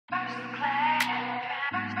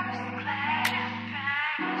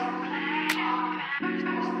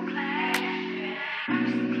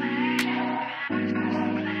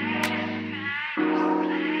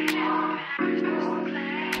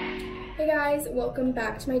guys, welcome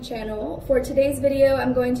back to my channel. For today's video,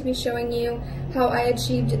 I'm going to be showing you how I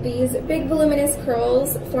achieved these big voluminous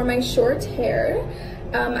curls for my short hair.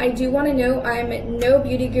 I do want to note I'm no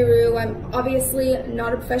beauty guru. I'm obviously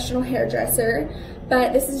not a professional hairdresser,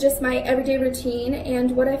 but this is just my everyday routine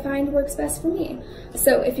and what I find works best for me.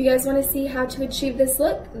 So if you guys want to see how to achieve this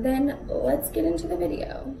look, then let's get into the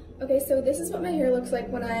video. Okay, so this is what my hair looks like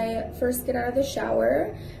when I first get out of the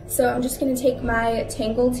shower. So I'm just going to take my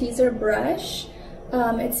Tangle Teaser brush.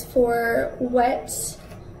 It's for wet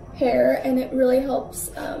hair and it really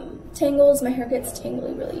helps tangles. My hair gets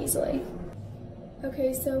tangly really easily.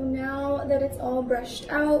 Okay, so now that it's all brushed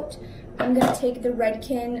out, I'm going to take the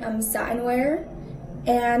Redken satin wear.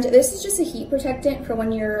 And this is just a heat protectant for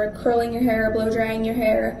when you're curling your hair or blow drying your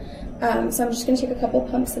hair. So I'm just going to take a couple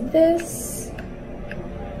pumps of this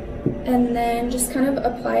and then just kind of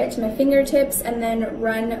apply it to my fingertips and then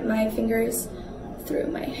run my fingers through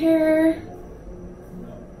my hair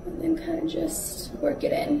and then kind of just work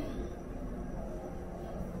it in.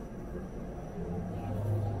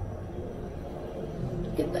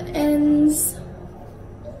 Get the ends.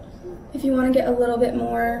 If you want to get a little bit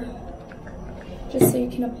more, just so you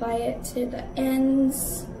can apply it to the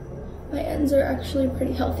ends. My ends are actually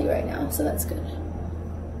pretty healthy right now, so that's good.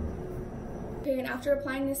 Okay, and after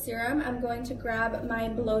applying the serum, I'm going to grab my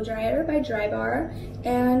blow dryer by Drybar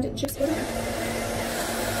and just put it on.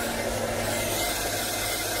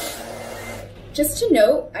 Just to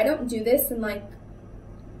note, I don't do this in like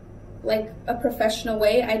a professional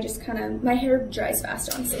way. I just kind of, my hair dries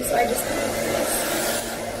fast honestly, so I just kind of do this.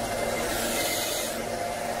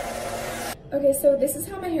 Okay, so this is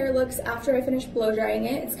how my hair looks after I finish blow drying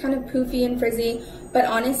it. It's kind of poofy and frizzy, but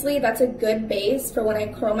honestly, that's a good base for when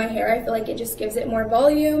I curl my hair. I feel like it just gives it more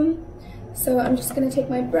volume. So I'm just gonna take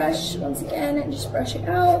my brush once again and just brush it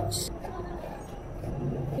out.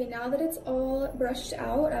 Okay, now that it's all brushed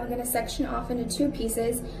out, I'm gonna section off into two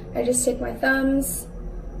pieces. I just take my thumbs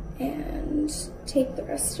and take the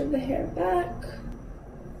rest of the hair back.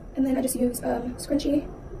 And then I just use a scrunchie.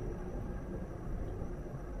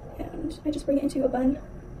 And I just bring it into a bun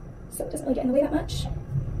so it doesn't really get in the way that much.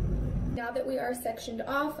 Now that we are sectioned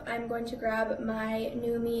off, I'm going to grab my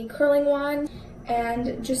Numi curling wand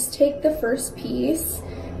and just take the first piece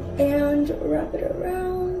and wrap it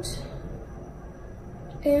around.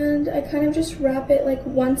 And I kind of just wrap it like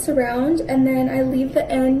once around and then I leave the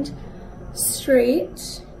end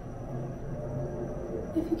straight,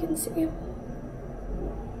 if you can see.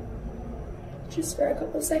 Just for a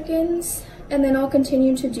couple seconds, and then I'll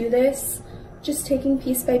continue to do this, just taking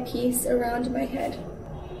piece by piece around my head.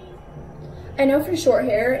 I know for short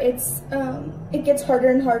hair, it gets harder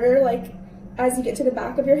and harder, like, as you get to the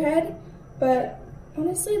back of your head, but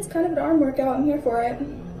honestly, it's kind of an arm workout. I'm here for it.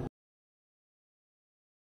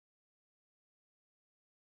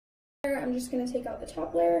 I'm just gonna take out the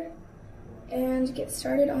top layer and get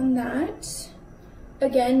started on that.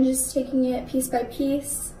 Again, just taking it piece by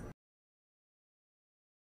piece.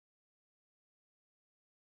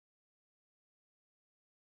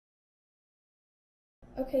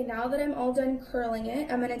 Okay, now that I'm all done curling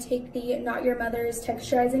it, I'm going to take the Not Your Mother's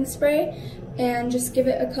texturizing spray and just give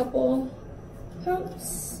it a couple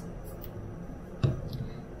pumps.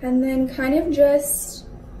 And then kind of just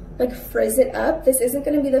like frizz it up. This isn't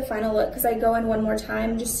going to be the final look because I go in one more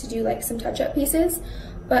time just to do like some touch-up pieces.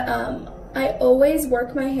 But I always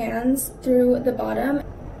work my hands through the bottom.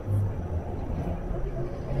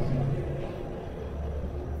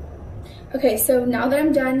 Okay, so now that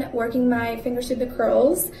I'm done working my fingers through the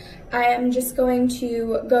curls, I am just going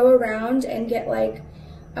to go around and get like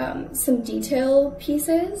some detail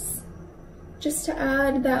pieces just to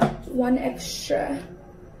add that one extra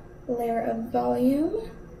layer of volume.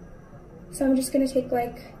 So I'm just going to take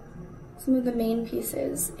like some of the main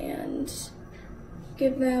pieces and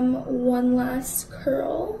give them one last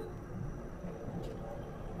curl.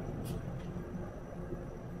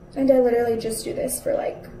 And I literally just do this for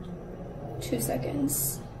like 2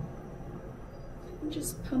 seconds.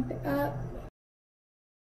 Just pump it up.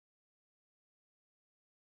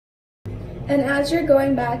 And as you're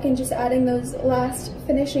going back and just adding those last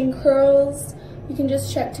finishing curls, you can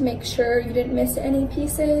just check to make sure you didn't miss any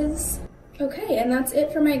pieces. Okay, and that's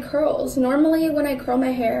it for my curls. Normally when I curl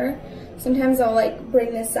my hair, sometimes I'll like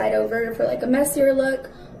bring this side over for like a messier look,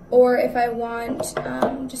 or if I want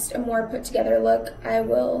just a more put together look, I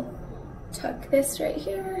will tuck this right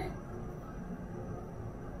here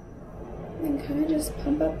and kind of just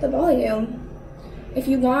pump up the volume. If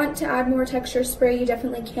you want to add more texture spray, you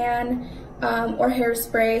definitely can, or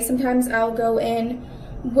hairspray. Sometimes I'll go in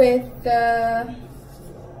with the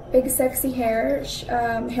Big Sexy Hair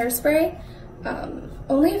hairspray.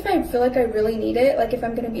 Only if I feel like I really need it, like if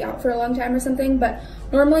I'm gonna be out for a long time or something, but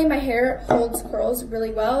normally my hair holds curls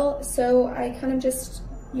really well, so I kind of just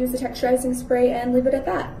use the texturizing spray and leave it at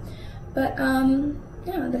that. But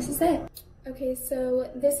yeah, this is it. Okay, so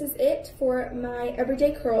this is it for my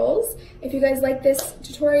everyday curls. If you guys like this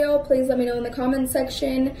tutorial, please let me know in the comments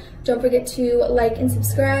section. Don't forget to like and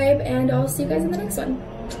subscribe, and I'll see you guys in the next one.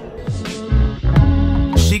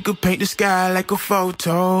 She could paint the sky like a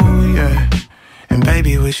photo, yeah. And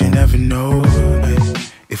baby, we should never know,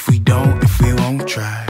 if we won't try.